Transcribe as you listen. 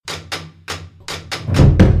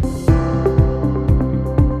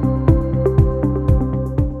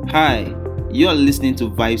Hi, you are listening to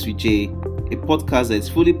Vibes with Jay, a podcast that is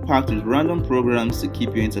fully packed with random programs to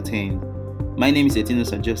keep you entertained. My name is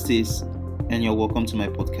Etinos Justice, and you're welcome to my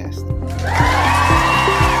podcast.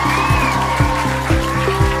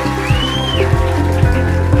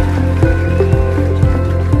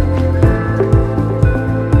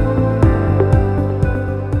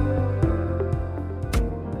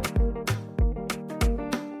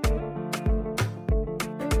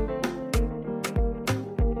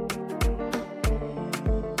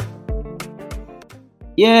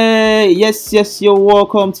 Yes, you're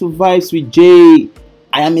welcome to Vibes with Jay.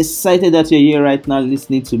 I am excited that you're here right now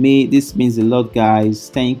listening to me. This means a lot, guys.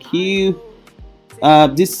 Thank you.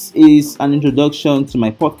 This is an introduction to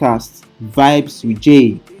my podcast, Vibes with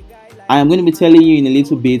Jay. I am going to be telling you in a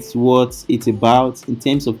little bit what it's about in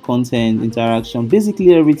terms of content, interaction,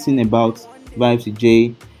 basically everything about Vibes with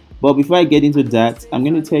Jay. But before I get into that, I'm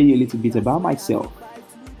going to tell you a little bit about myself.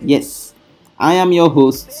 Yes, I am your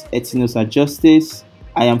host, Etinosa Justice.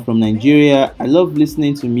 I am from Nigeria. I love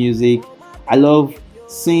listening to music. I love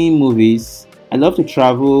seeing movies. I love to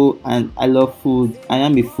travel and I love food. I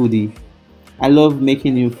am a foodie. I love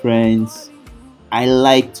making new friends. I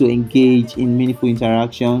like to engage in meaningful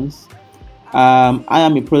interactions. I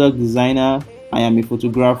am a product designer. I am a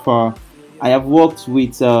photographer. I have worked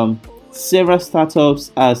with several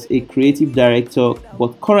startups as a creative director,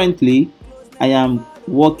 but currently I am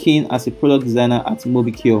working as a product designer at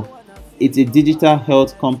Mobicure. It's a digital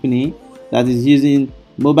health company that is using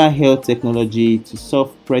mobile health technology to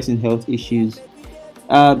solve pressing health issues.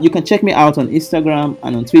 You can check me out on Instagram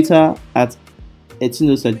and on Twitter at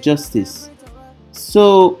Etinosa Justice.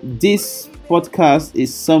 So this podcast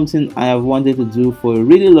is something I have wanted to do for a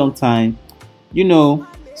really long time.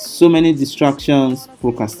 So many distractions,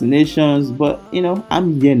 procrastinations, but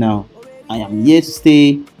I'm here now. I am here to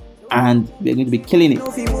stay, and we're going to be killing it.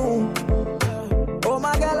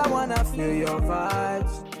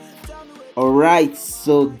 Alright,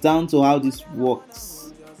 so down to how this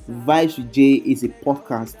works. Vibes with Jay is a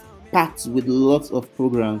podcast packed with lots of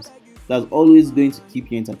programs that's always going to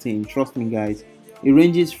keep you entertained. Trust me, guys. It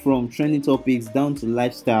ranges from trending topics down to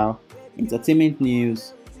lifestyle, entertainment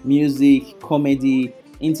news, music, comedy,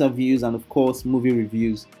 interviews, and of course, movie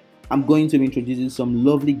reviews. I'm going to be introducing some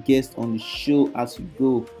lovely guests on the show as we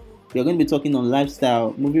go. We're going to be talking on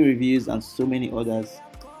lifestyle, movie reviews, and so many others.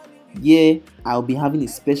 Yeah, I'll be having a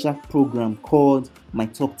special program called My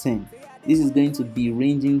Top 10. This is going to be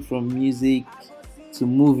ranging from music to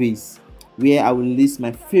movies, where I will list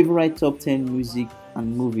my favorite top 10 music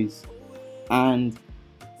and movies. And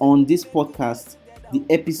on this podcast, the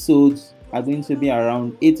episodes are going to be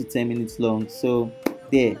around 8 to 10 minutes long. So,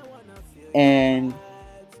 there. And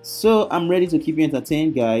so, I'm ready to keep you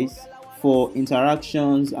entertained, guys. For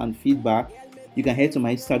interactions and feedback, you can head to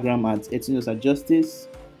my Instagram at Etinosa Justice.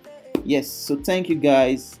 Yes, so thank you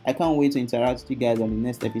guys. I can't wait to interact with you guys on the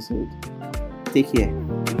next episode. Take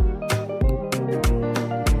care.